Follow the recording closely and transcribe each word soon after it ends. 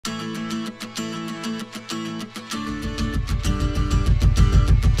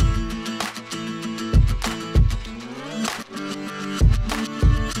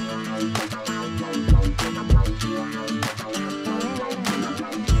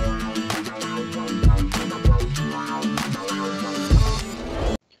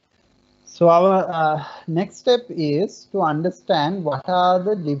So our next step is to understand what are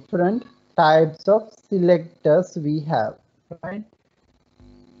the different types of selectors we have, right?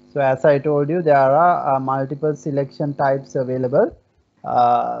 So as I told you, there are multiple selection types available.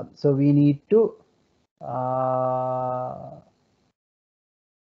 So we need to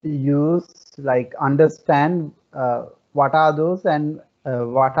understand what are those and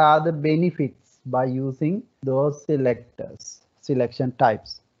what are the benefits by using those selection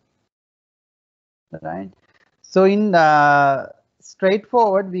types, right? So in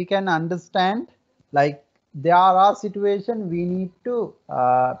straightforward, we can understand, like, there are situations we need to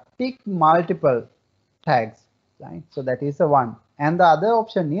pick multiple tags, right? So that is the one. And the other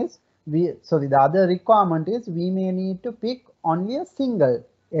option is the other requirement is we may need to pick only a single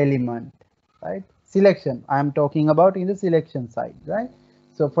element, right? Selection, I am talking about in the selection side, right?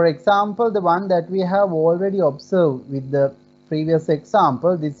 So for example, the one that we have already observed with the previous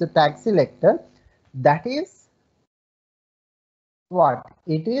example, this is a tag selector. That is what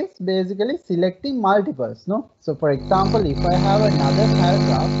it is, basically selecting multiples, no? So for example, if I have another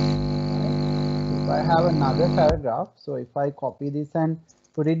paragraph, right? If I have another paragraph, so if I copy this and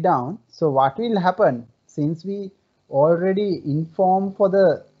put it down, so what will happen, since we already informed for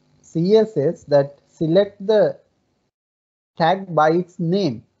the CSS that select the tag by its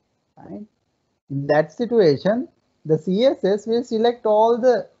name, right? In that situation, the CSS will select all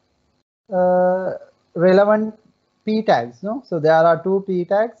the relevant p tags, no? So there are two p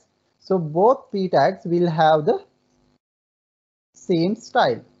tags, so both p tags will have the same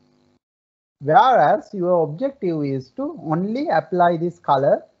style, whereas your objective is to only apply this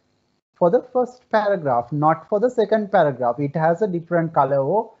color for the first paragraph, not for the second paragraph. It has a different color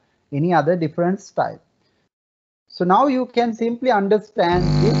or any other different style. So now you can simply understand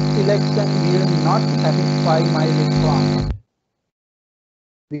this selection will not satisfy my requirement,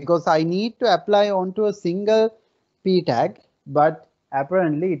 because I need to apply onto a single p tag, but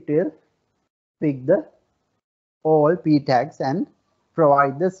apparently it will pick the all p tags and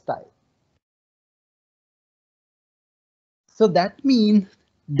provide the style. So that means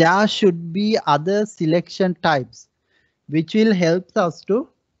there should be other selection types which will help us to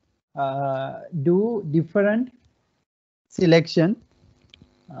do different selection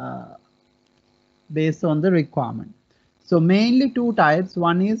based on the requirement. So mainly two types,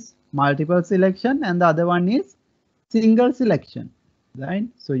 one is multiple selection and the other one is single selection, right?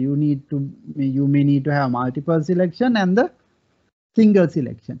 So you may need to have multiple selection and the single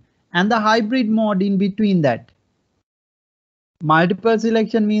selection, and the hybrid mode in between that. Multiple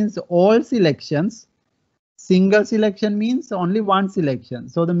selection means all selections, single selection means only one selection.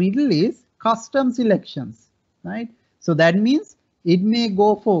 So the middle is custom selections, right? So that means it may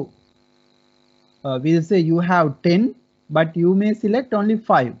go for we'll say you have 10, but you may select only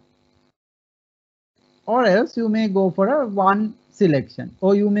 5, or else you may go for a one selection,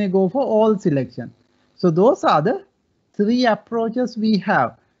 or you may go for all selection. So those are the three approaches we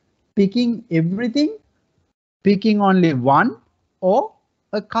have: picking everything, picking only one, or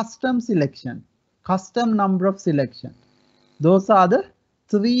a custom selection, custom number of selection. Those are the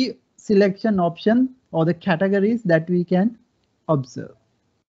three selection options or the categories that we can observe.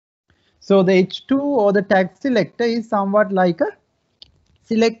 So the H2 or the tag selector is somewhat like a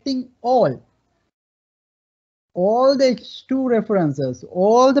selecting all the H2 references,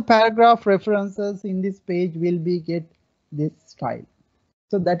 all the paragraph references in this page will be get this style.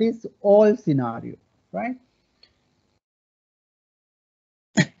 So that is all scenario, right?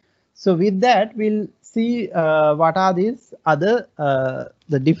 So with that, we'll see what are these other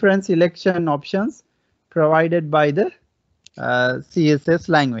the different selection options provided by the CSS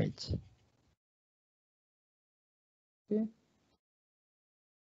language. Okay.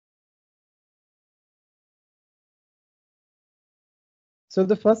 So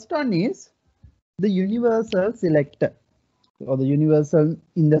the first one is the universal selector, or the universal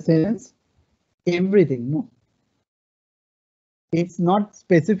in the sense everything. No, it's not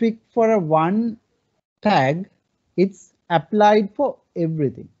specific for a one tag, it's applied for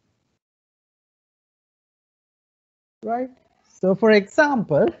everything, right? So for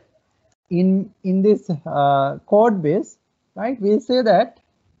example, in this code base, right, we'll say that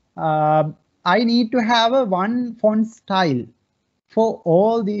I need to have a one font style for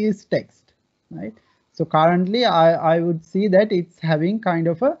all these text, right? So currently I would see that it's having kind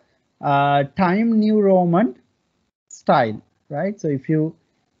of a Time New Roman style, right? So if you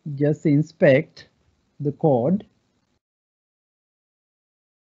just inspect the code,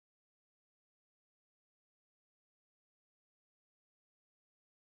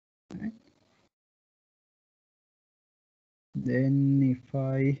 right? Then if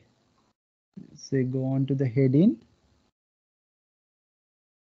I Say go on to the heading.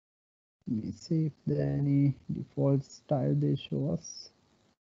 Let me see if there are any default style they show us.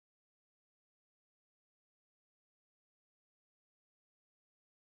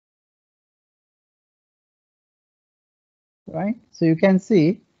 Right, so you can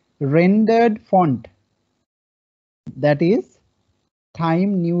see rendered font, that is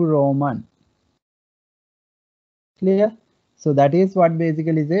Times New Roman. Clear? So that is what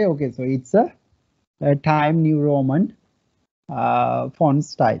basically say, okay, so it's a Times New Roman font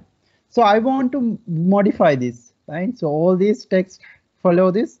style. So I want to modify this, right? So all these text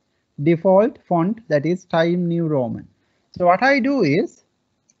follow this default font, that is Times New Roman. So what I do is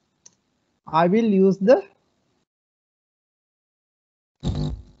I will use the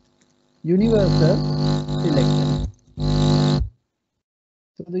Universal Selector.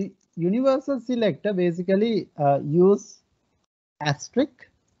 So the Universal Selector basically use asterisk.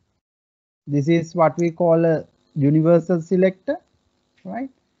 This is what we call a Universal Selector, right?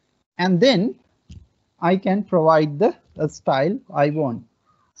 And then I can provide the style I want.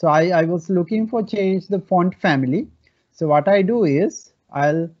 So I was looking for change the font family. So what I do is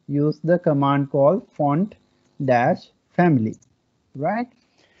I'll use the command called font dash family, right?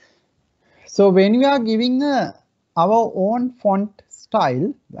 So when we are giving our own font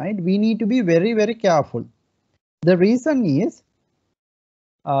style, right, we need to be very, very careful. The reason is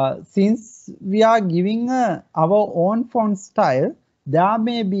since we are giving our own font style, there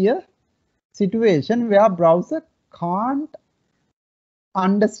may be a situation where browser can't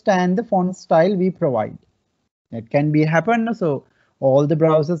understand the font style we provide. It can be happen. So all the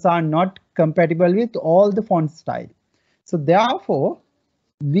browsers are not compatible with all the font style. So therefore,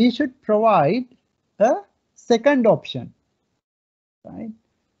 we should provide a second option, right?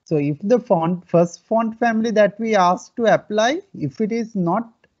 So if the first font family that we ask to apply, if it is not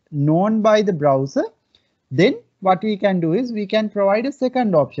known by the browser, then what we can do is we can provide a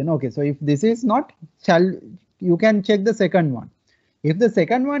second option. Okay, so if this is not, you can check the second one. If the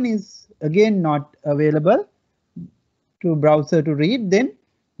second one is again not available to browser to read, then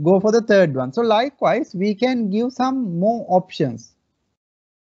go for the third one. So likewise, we can give some more options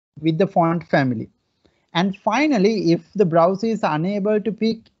with the font family. And finally, if the browser is unable to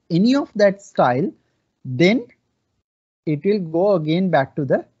pick any of that style, then it will go again back to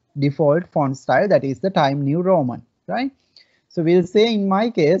the default font style, that is the Times New Roman, right? So we'll say in my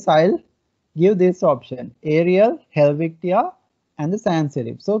case, I'll give this option, Arial, Helvetia, and the sans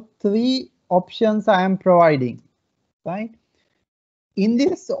serif. So 3 options I am providing, right? In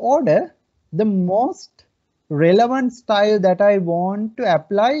this order, the most relevant style that I want to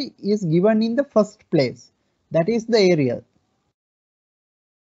apply is given in the first place, that is the Arial.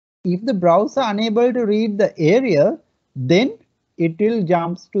 If the browser unable to read the Arial, then it will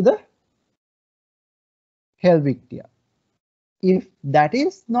jumps to the Helvetia. If that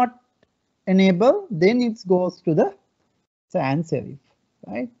is not enabled, then it goes to the sans serif,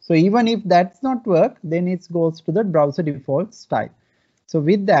 right? So even if that's not work, then it goes to the browser default style. So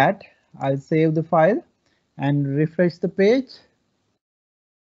with that, I'll save the file and refresh the page.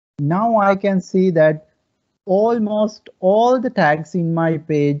 Now I can see that almost all the tags in my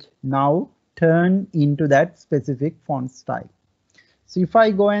page now turn into that specific font style. So if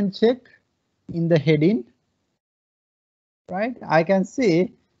I go and check in the heading, right, I can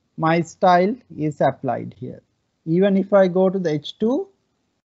see my style is applied here. Even if I go to the H2,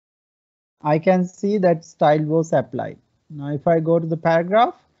 I can see that style was applied. Now if I go to the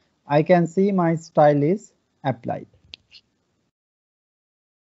paragraph, I can see my style is applied.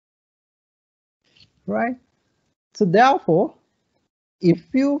 Right? So therefore, if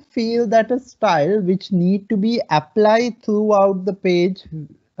you feel that a style which need to be applied throughout the page,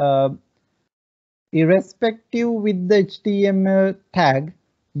 irrespective with the HTML tag,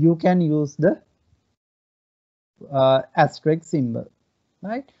 you can use the asterisk symbol,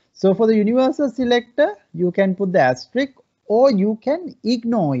 right? So for the universal selector, you can put the asterisk or you can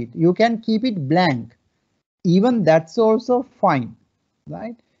ignore it. You can keep it blank. Even that's also fine,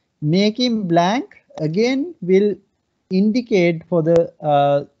 right? Making blank again will indicate for the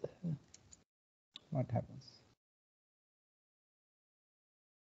what happens.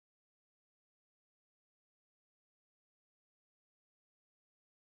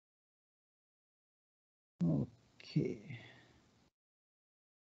 Okay.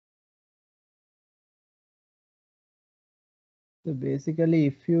 So basically,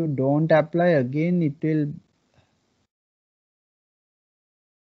 if you don't apply again, it will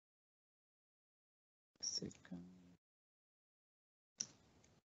second.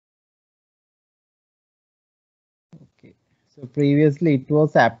 Okay. So previously it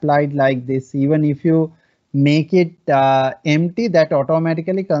was applied like this. Even if you make it empty, that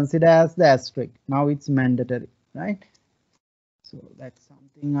automatically consider as the asterisk. Now it's mandatory, right? So that's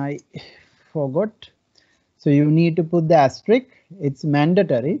something I forgot. So you need to put the asterisk. It's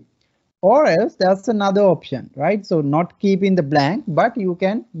mandatory. Or else there's another option, right? So not keeping the blank, but you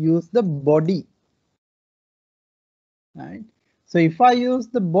can use the body, right? So if I use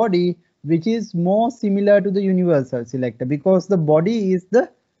the body, which is more similar to the universal selector, because the body is the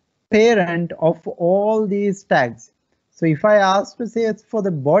parent of all these tags. So if I ask to say it's for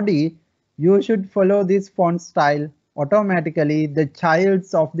the body, you should follow this font style. Automatically the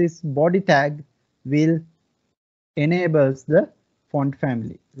childs of this body tag will enables the font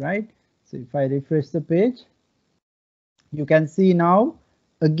family, right? So if I refresh the page, you can see now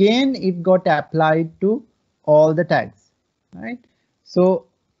again it got applied to all the tags, right? So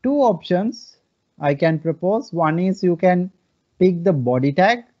two options I can propose. One is you can pick the body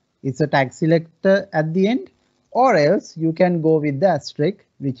tag, it's a tag selector at the end, or else you can go with the asterisk,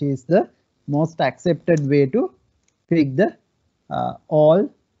 which is the most accepted way to pick the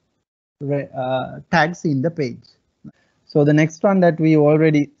all tags in the page. So the next one that we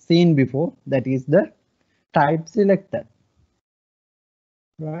already seen before, that is the type selector,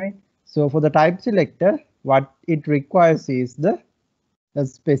 right? So for the type selector, what it requires is the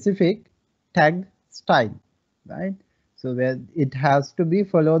specific tag style, right? So where it has to be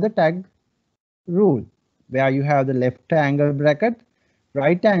follow the tag rule, where you have the left angle bracket,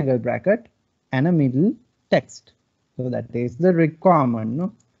 right angle bracket, and a middle text. So that is the requirement,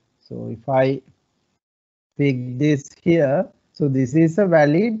 no? So if I pick this here, so this is a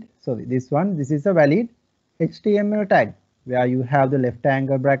valid, sorry, this is a valid HTML tag where you have the left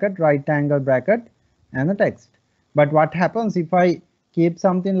angle bracket, right angle bracket, and the text. But what happens if I keep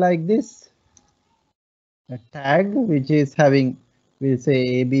something like this, a tag which is having, we'll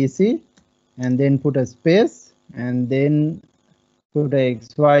say ABC, and then put a space and then put a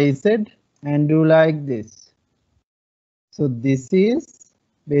XYZ and do like this. So this is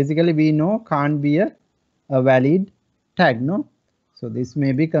basically, we know can't be a valid tag, no? So this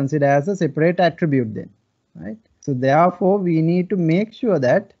may be considered as a separate attribute then, right? So therefore we need to make sure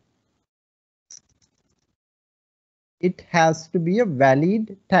that it has to be a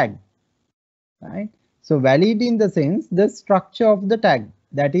valid tag, right? So valid in the sense the structure of the tag,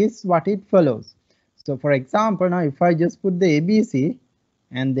 that is what it follows. So for example, now if I just put the ABC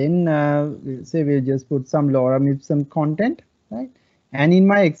and then we'll say we'll just put some lorem ipsum content, right? And in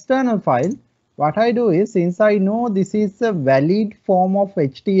my external file, what I do is, since I know this is a valid form of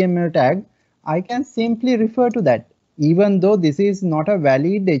HTML tag, I can simply refer to that. Even though this is not a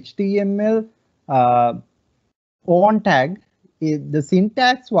valid HTML on tag, the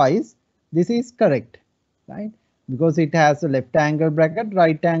syntax wise, this is correct, right? Because it has a left angle bracket,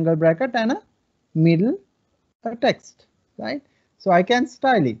 right angle bracket, and a middle text, right? So I can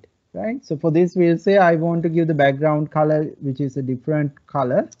style it, right? So for this, we'll say I want to give the background color, which is a different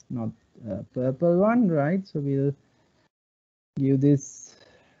color, not purple one, right? So we'll give this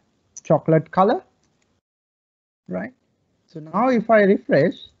chocolate color, right? So now if I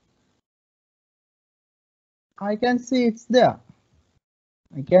refresh, I can see it's there.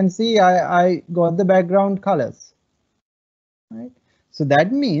 I can see I got the background colors, right? So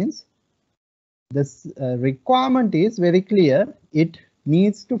that means this requirement is very clear. It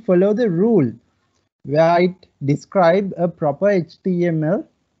needs to follow the rule where it describes a proper HTML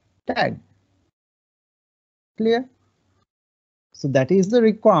tag. Clear? So that is the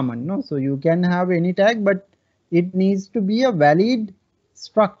requirement, no? So you can have any tag, but it needs to be a valid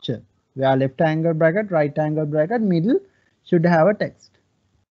structure where left angle bracket, right angle bracket, middle should have a text.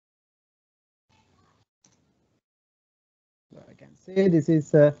 So I can say this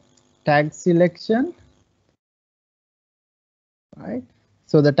is a tag selection, right?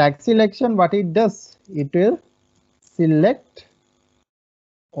 So the tag selection, what it does, it will select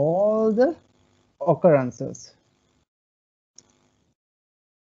all the occurrences.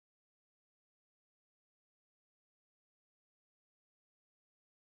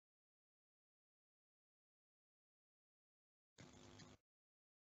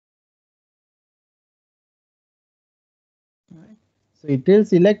 Right? So it will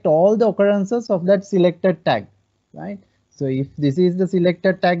select all the occurrences of that selected tag, right? So if this is the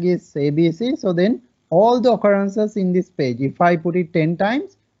selected tag is ABC, so then all the occurrences in this page, if I put it 10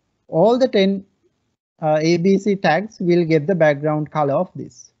 times, all the 10 ABC tags will get the background color of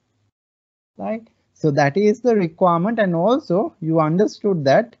this, right? So that is the requirement, and also you understood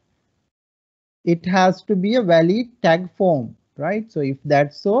that it has to be a valid tag form, right? So if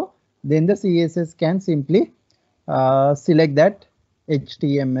that's so, then the CSS can simply select that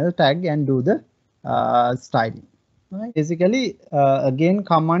HTML tag and do the styling. Right. Basically, again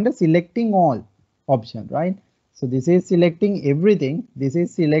come under selecting all option, right? So this is selecting everything. This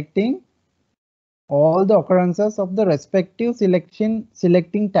is selecting all the occurrences of the respective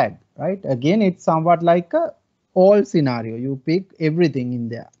selecting tag, right? Again, it's somewhat like a all scenario. You pick everything in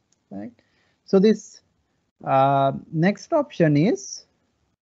there, right? So this next option is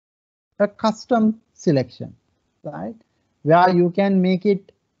a custom selection, right? Where you can make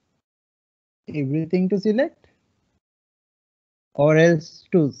it everything to select, or else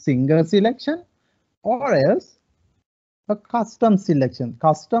to single selection, or else a custom selection.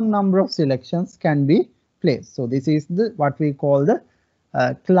 Custom number of selections can be placed. So this is the what we call the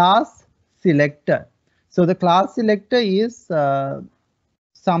class selector. So the class selector is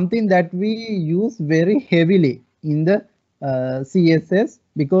something that we use very heavily in the CSS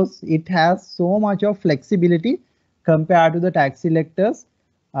because it has so much of flexibility compared to the tag selectors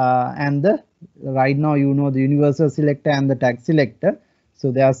and the right now you know the universal selector and the tag selector.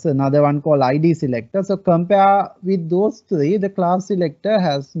 So there's another one called ID selector. So compare with those three, the class selector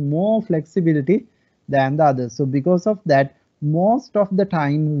has more flexibility than the others. So because of that, most of the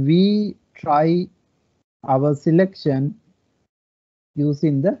time we try our selection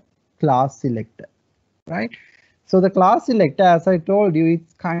using the class selector, right? So the class selector, as I told you,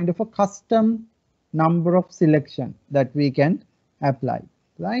 it's kind of a custom number of selection that we can apply,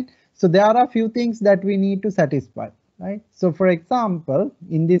 right? So there are a few things that we need to satisfy, right? So for example,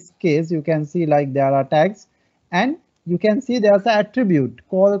 in this case, you can see like there are tags and you can see there's an attribute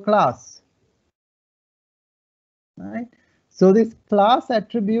called class, right? So this class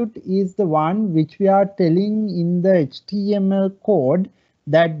attribute is the one which we are telling in the HTML code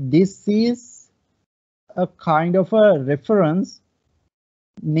that this is a kind of a reference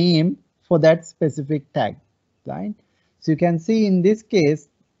name for that specific tag, right? So you can see in this case,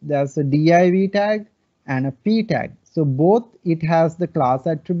 there's a div tag and a p tag. So both it has the class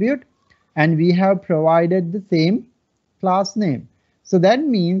attribute and we have provided the same class name. So that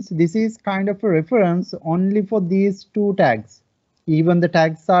means this is kind of a reference only for these two tags. Even the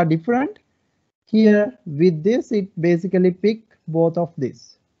tags are different. Here with this, it basically pick both of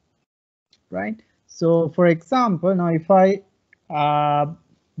these, right? So for example, now if I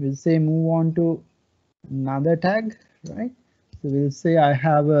will say move on to another tag, right? So we'll say I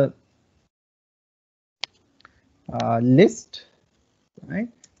have a list, right?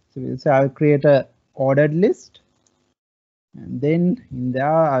 So we'll say I'll create a ordered list. And then in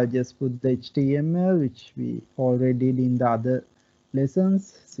there, I'll just put the HTML, which we already did in the other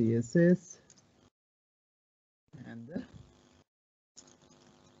lessons, CSS, and the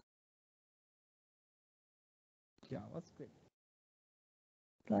JavaScript,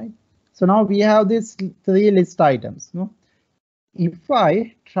 right? So now we have these three list items. No? If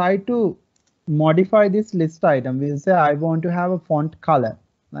I try to modify this list item, we'll say I want to have a font color,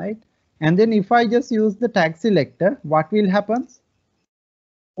 right? And then if I just use the tag selector, what will happen?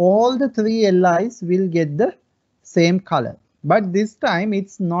 All the three LIs will get the same color, but this time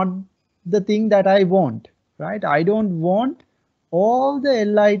it's not the thing that I want, right? I don't want all the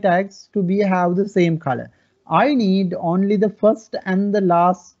LI tags to have the same color. I need only the first and the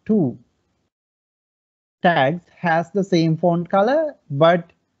last two tags has the same font color,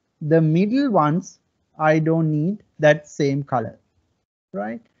 but the middle ones I don't need that same color,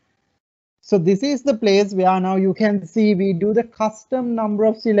 right? So this is the place where now you can see we do the custom number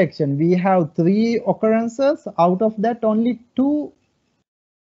of selection. We have 3 occurrences. Out of that, only 2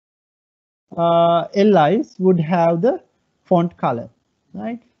 LIs would have the font color,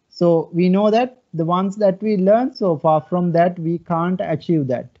 right? So we know that the ones that we learned so far, from that we can't achieve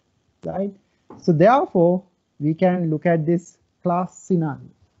that, right? So therefore, we can look at this class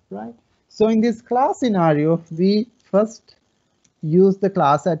scenario, right? So in this class scenario, we first use the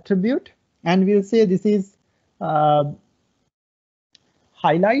class attribute. And we'll say this is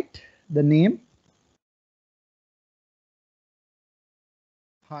highlight the name,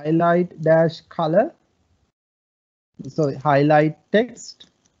 highlight dash color. So highlight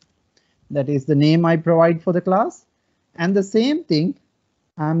text, that is the name I provide for the class. And the same thing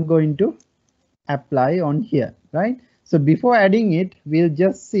I'm going to apply on here, right? So before adding it, we'll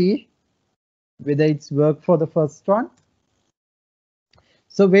just see whether it's worked for the first one.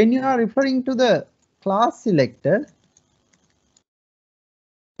 So when you are referring to the class selector,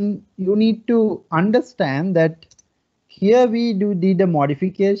 you need to understand that here we did a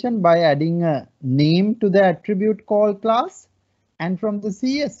modification by adding a name to the attribute called class, and from the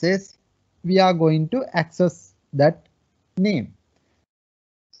CSS we are going to access that name.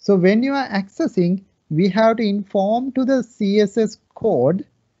 So when you are accessing, we have to inform to the CSS code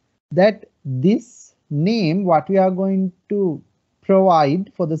that this name, what we are going to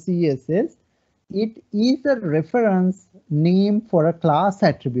provide for the CSS, it is a reference name for a class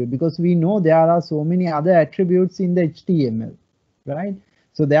attribute, because we know there are so many other attributes in the HTML, right?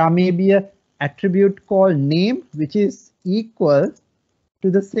 So there may be a attribute called name, which is equal to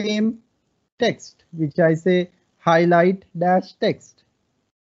the same text, which I say highlight dash text.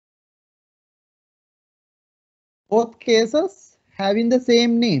 Both cases having the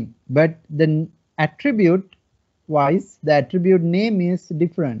same name, but the attribute wise, the attribute name is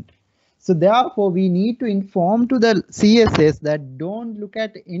different. So therefore, we need to inform to the CSS that don't look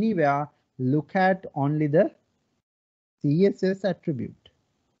at anywhere, look at only the CSS attribute,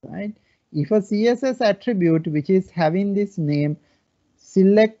 right? If a CSS attribute which is having this name,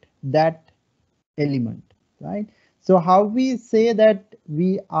 select that element, right? So how we say that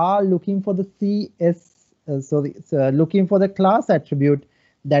we are looking for the looking for the class attribute,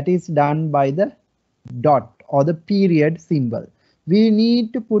 that is done by the dot or the period symbol. We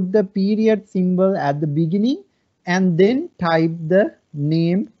need to put the period symbol at the beginning and then type the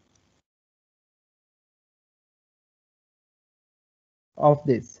name of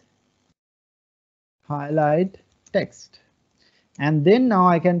this highlight text. And then now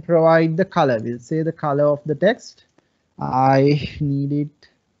I can provide the color. We'll say the color of the text. I need it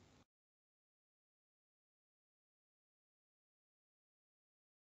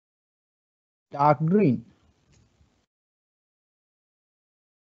dark green.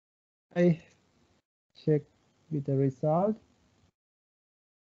 I check with the result.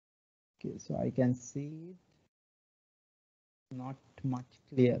 Okay, so I can see it not much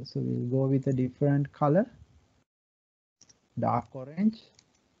clear. So we'll go with a different color, dark orange.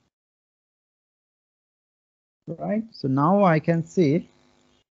 Right, so now I can see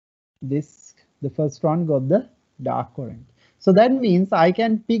this, the first one got the dark orange. So that means I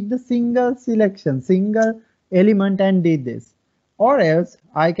can pick the single selection, single element and did this, or else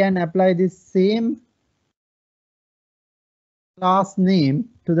I can apply this same class name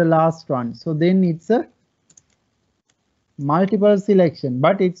to the last one. So then it's a multiple selection,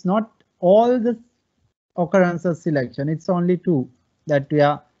 but it's not all the occurrences selection. It's only two that we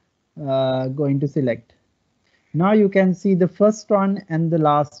are going to select. Now you can see the first one and the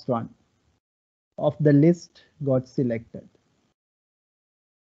last one of the list got selected.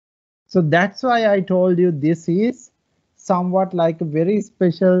 So that's why I told you this is somewhat like a very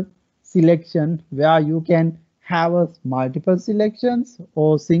special selection where you can have a multiple selections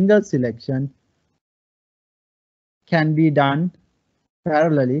or single selection can be done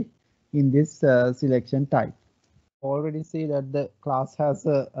parallelly in this selection type. Already see that the class has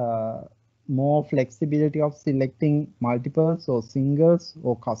a more flexibility of selecting multiples or singles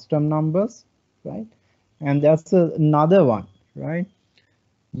or custom numbers, right? And that's another one, right?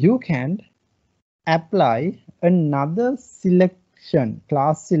 You can apply another selection,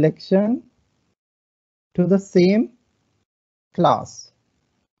 class selection to the same class,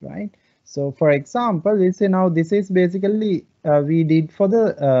 right? So for example, we say now this is basically we did for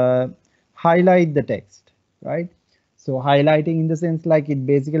the highlight the text, right? So highlighting in the sense like it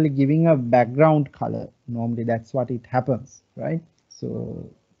basically giving a background color. Normally that's what it happens, right?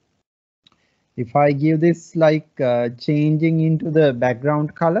 So if I give this like changing into the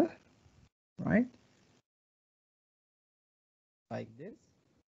background color, right? Like this.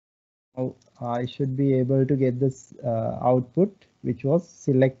 Oh, I should be able to get this output, which was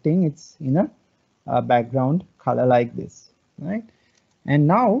selecting it's in a background color like this, right? And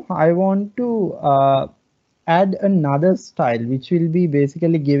now I want to add another style, which will be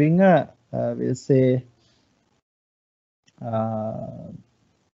basically giving a we'll say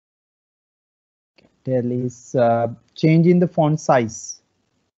tell is changing the font size,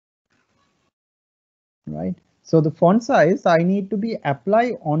 right? So the font size I need to be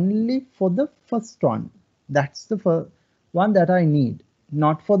apply only for the first one. That's the first one that I need,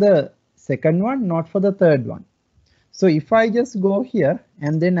 not for the second one, not for the third one. So if I just go here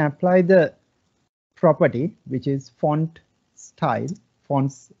and then apply the property, which is font style,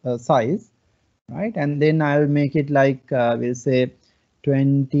 font size, right? And then I'll make it like we'll say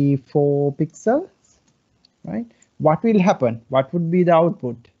 24 pixels, right? What will happen? What would be the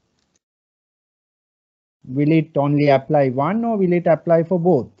output? Will it only apply one or will it apply for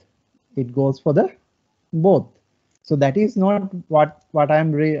both? It goes for the both. So that is not what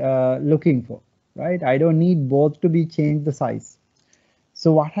I'm looking for, right? I don't need both to be changed the size.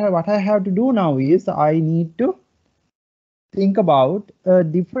 So what I have to do now is I need to think about a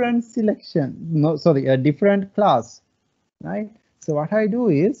different selection. No, sorry, a different class, right? So what I do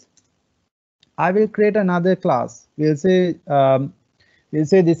is I will create another class. We'll say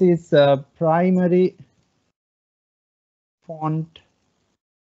this is primary font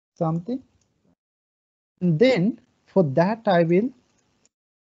something. And then for that I will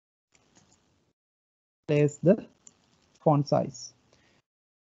place the font size.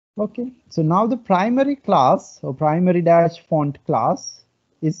 Okay, so now the primary class or primary dash font class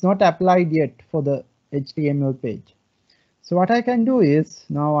is not applied yet for the HTML page. So what I can do is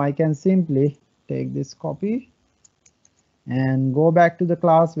now I can simply take this copy and go back to the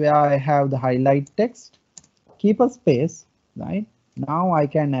class where I have the highlight text, keep a space, right? Now I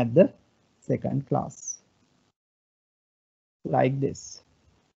can add the second class like this,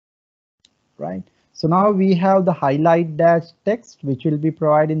 right? So now we have the highlight dash text, which will be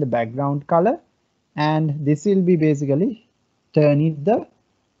provided in the background color, and this will be basically turning the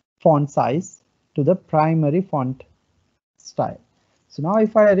font size to the primary font style. So now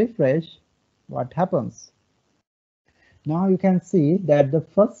if I refresh, what happens? Now you can see that the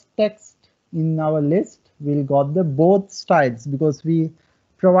first text in our list will got the both styles because we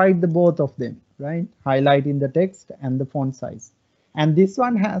provide the both of them, right? Highlighting the text and the font size. And this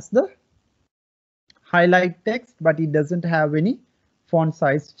one has the highlight text, but it doesn't have any font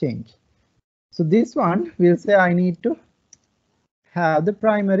size change. So this one will say I need to have the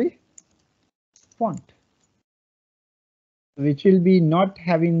primary font, which will be not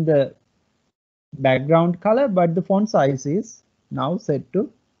having the background color, but the font size is now set to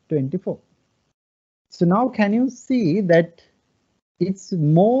 24. So now can you see that it's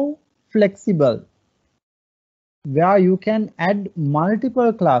more flexible where you can add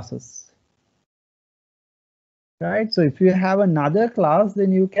multiple classes, right? So if you have another class,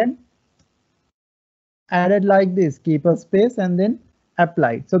 then you can add it like this, keep a space and then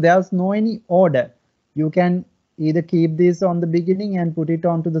apply. So there's no any order. You can either keep this on the beginning and put it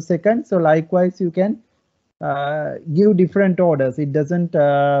onto the second. So likewise, you can give different orders. It doesn't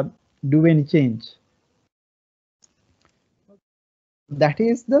do any change. That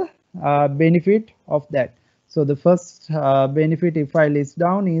is the benefit of that. So the first benefit, if I list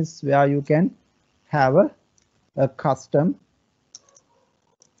down, is where you can have a custom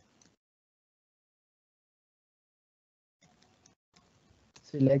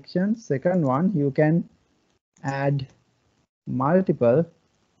selection. Second one, you can add multiple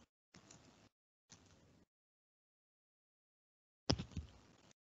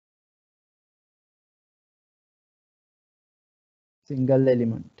single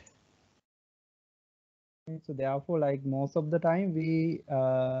element. So therefore, like most of the time, we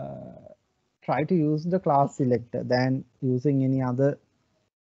try to use the class selector than using any other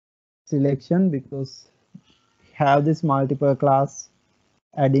selection because have this multiple class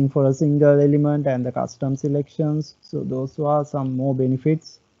adding for a single element and the custom selections. So those are some more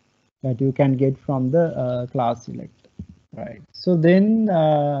benefits that you can get from the class selector, right? So then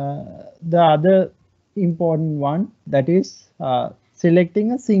the other important one, that is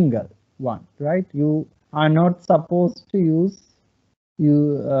selecting a single one, right? You are not supposed to use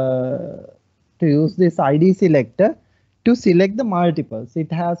this ID selector to select the multiples. It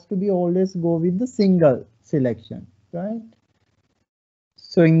has to be always go with the single selection, right?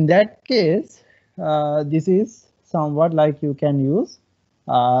 So in that case, this is somewhat like you can use.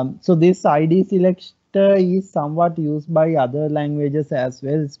 So this ID selector is somewhat used by other languages as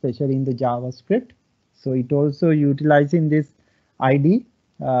well, especially in the JavaScript. So it also utilizing this ID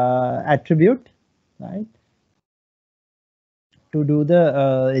attribute, right, to do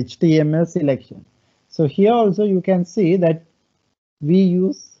the HTML selection. So here also you can see that we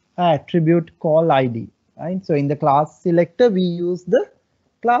use an attribute called ID, right? So in the class selector, we use the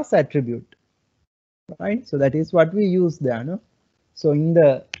class attribute, right? So that is what we use there. No? So in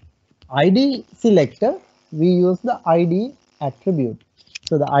the ID selector, we use the ID attribute.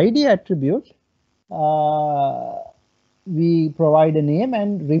 So the ID attribute, we provide a name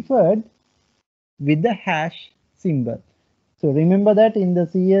and referred with the hash symbol. So remember that in the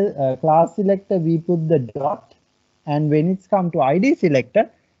class selector, we put the dot, and when it's come to ID selector,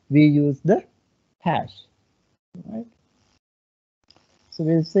 we use the hash, right? So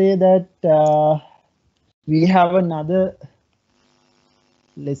we'll say that we have another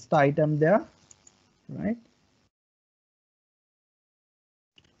list item there, right?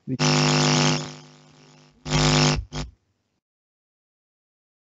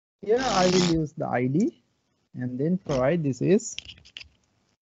 Here I will use the ID and then provide this is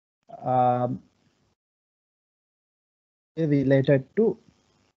related to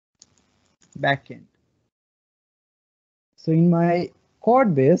backend. So in my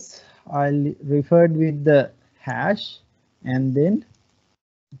code base, I'll referred with the hash and then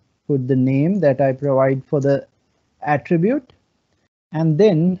put the name that I provide for the attribute, and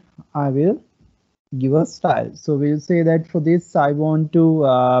then I will give a style. So we'll say that for this I want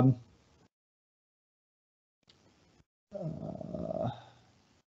to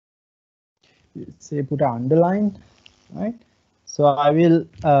say put an underline, right? So I will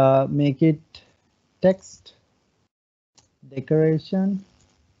make it text decoration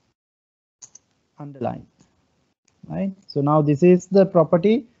underline, right? So now this is the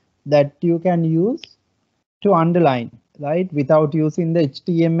property that you can use to underline, right? Without using the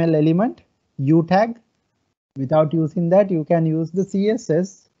HTML element U tag, without using that, you can use the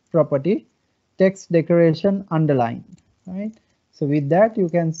CSS property text decoration underline, right? So with that, you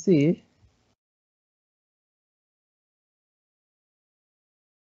can see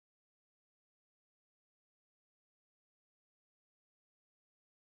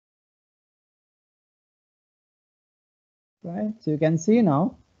right. So you can see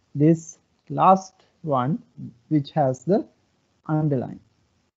now this last one which has the underline.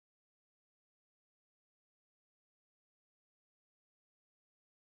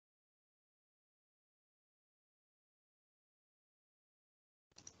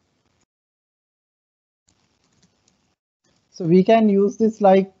 So we can use this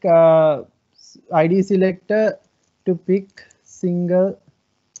like ID selector to pick single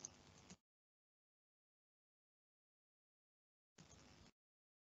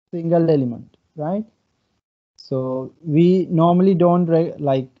element, right? So we normally don't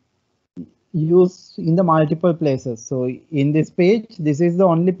like use in the multiple places. So in this page, this is the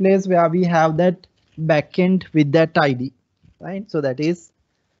only place where we have that backend with that ID, right? So that is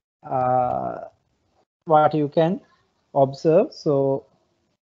what you can observe. So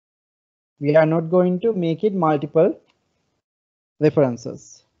we are not going to make it multiple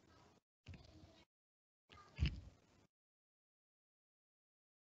references.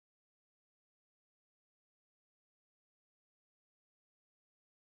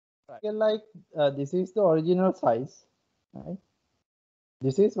 Like this is the original size, right?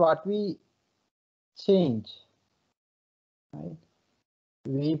 This is what we change, right?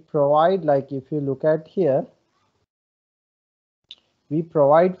 We provide, like if you look at here, we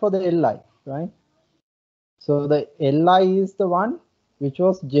provide for the li, right? So the li is the one which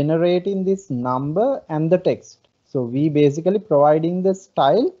was generating this number and the text. So we basically providing the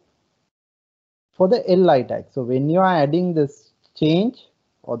style for the li tag. So when you are adding this change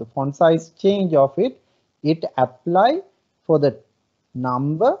or the font size change of it, it apply for the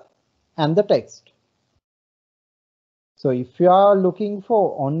number and the text. So if you are looking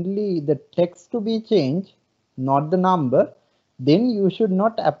for only the text to be changed, not the number, then you should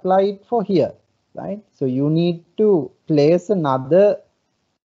not apply it for here, right? So you need to place another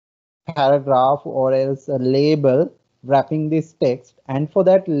paragraph or else a label wrapping this text, and for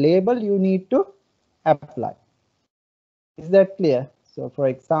that label you need to apply. Is that clear? So for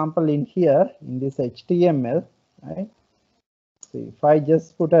example, in here in this HTML, right? So if I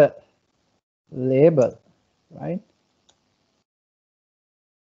just put a label, right?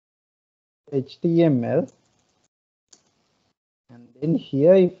 HTML, and then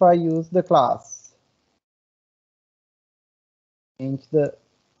here if I use the class, change the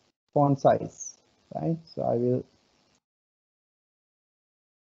font size, right? So I will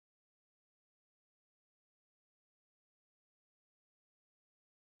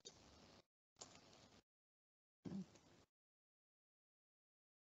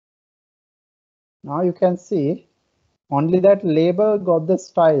now you can see only that label got the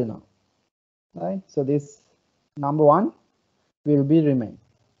style now, right? So this number one will be remain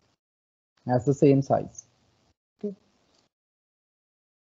as the same size.